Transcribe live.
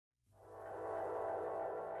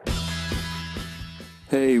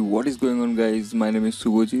Hey, what is going on guys? My name is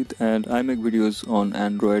Subhajit and I make videos on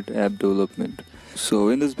Android app development. So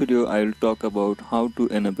in this video I'll talk about how to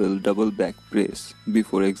enable double back press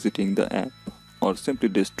before exiting the app or simply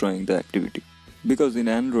destroying the activity. Because in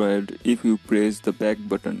Android, if you press the back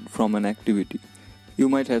button from an activity, you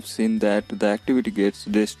might have seen that the activity gets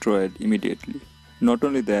destroyed immediately. Not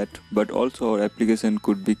only that, but also our application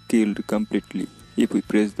could be killed completely if we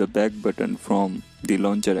press the back button from the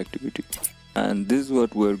launcher activity. And this is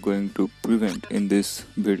what we're going to prevent in this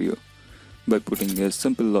video by putting a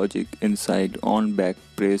simple logic inside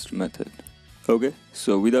onBackPressed method. Okay,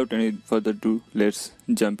 so without any further ado, let's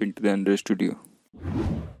jump into the Android Studio.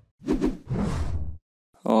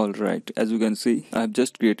 Alright, as you can see, I've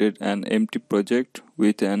just created an empty project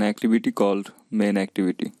with an activity called main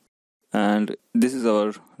activity. And this is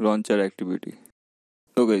our launcher activity.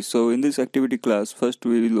 Okay, so in this activity class, first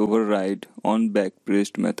we will override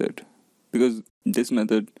onBackPressed method, because this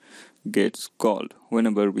method gets called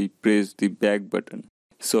whenever we press the back button.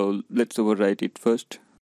 So let's overwrite it first.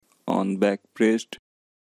 onBackPressed,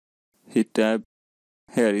 hit tab.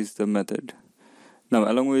 Here is the method. Now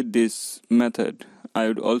along with this method, I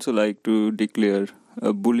would also like to declare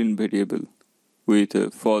a boolean variable with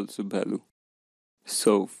a false value.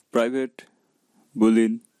 So private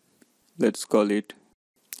boolean, let's call it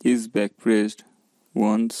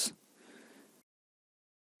isBackPressedOnce.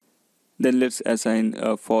 Then let's assign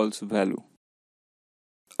a false value.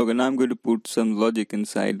 Okay, now I'm going to put some logic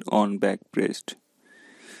inside onBackPressed.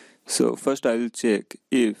 So first I will check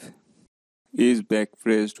if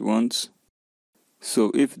isBackPressedOnce.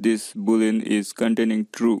 So if this boolean is containing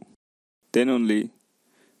true, then only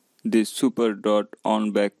this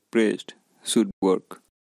super.onBackPressed should work.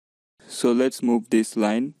 So let's move this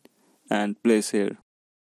line and place here.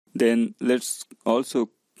 Then let's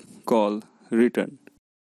also call return.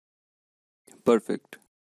 Perfect.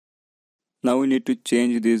 Now we need to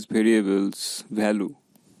change this variable's value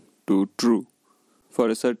to true for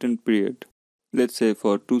a certain period. Let's say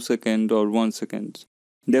for 2 seconds or 1 second.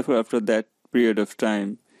 Therefore, after that period of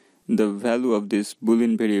time, the value of this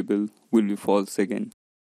boolean variable will be false again.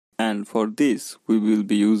 And for this, we will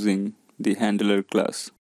be using the handler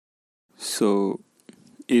class. So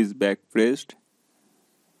isBackPressed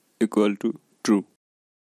equal to true.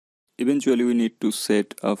 Eventually we need to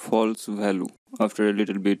set a false value after a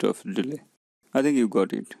little bit of delay. I think you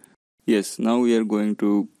got it. Yes, now we are going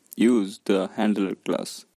to use the handler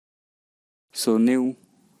class. So new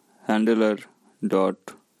handler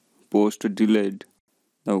dot postDelayed.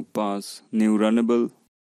 Now pass new runnable,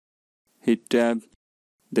 hit tab.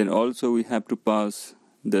 Then also we have to pass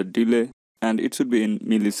the delay, and it should be in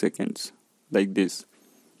milliseconds like this.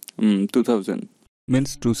 2000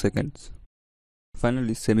 means 2 seconds.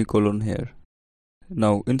 Finally semicolon here.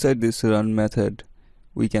 Now inside this run method,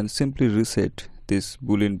 we can simply reset this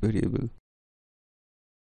boolean variable.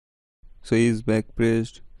 So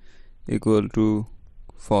isBackPressed equal to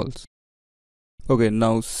false. Okay,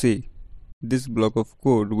 now see, this block of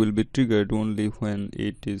code will be triggered only when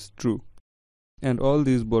it is true. And all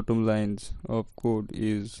these bottom lines of code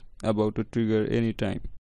is about to trigger anytime.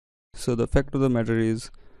 So the fact of the matter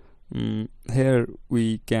is, here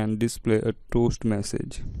we can display a toast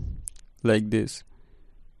message like this.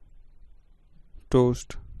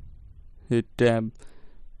 Toast, hit tab,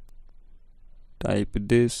 type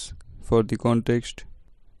this for the context.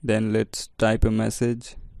 Then let's type a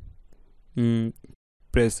message.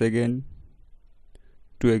 Press again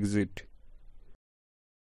to exit.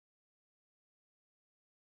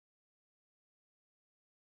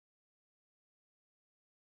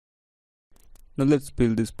 Now let's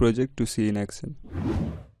build this project to see in action.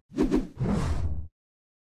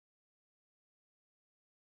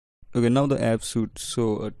 Okay, now the app should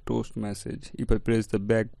show a toast message. If I press the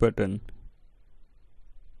back button,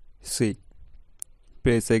 see,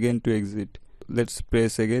 press again to exit. Let's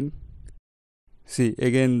press again. See,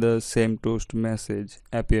 again the same toast message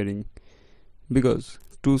appearing because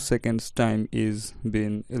 2 seconds time is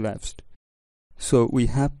been elapsed. So we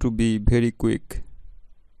have to be very quick.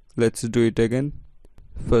 Let's do it again.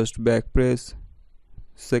 First back press,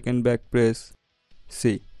 second back press.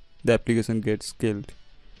 See, the application gets killed.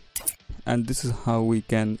 And this is how we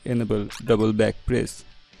can enable double back press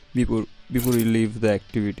before we leave the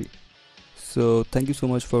activity. So thank you so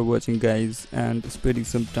much for watching guys, and spending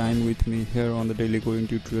some time with me here on the daily coding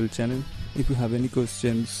tutorial channel. If you have any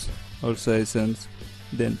questions or suggestions,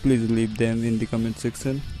 then please leave them in the comment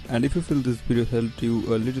section. And if you feel this video helped you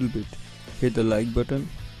a little bit, hit the like button.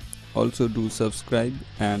 Also do subscribe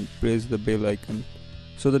and press the bell icon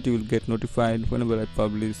so that you will get notified whenever I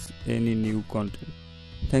publish any new content.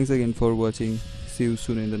 Thanks again for watching. See See you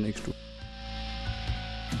soon in the next one.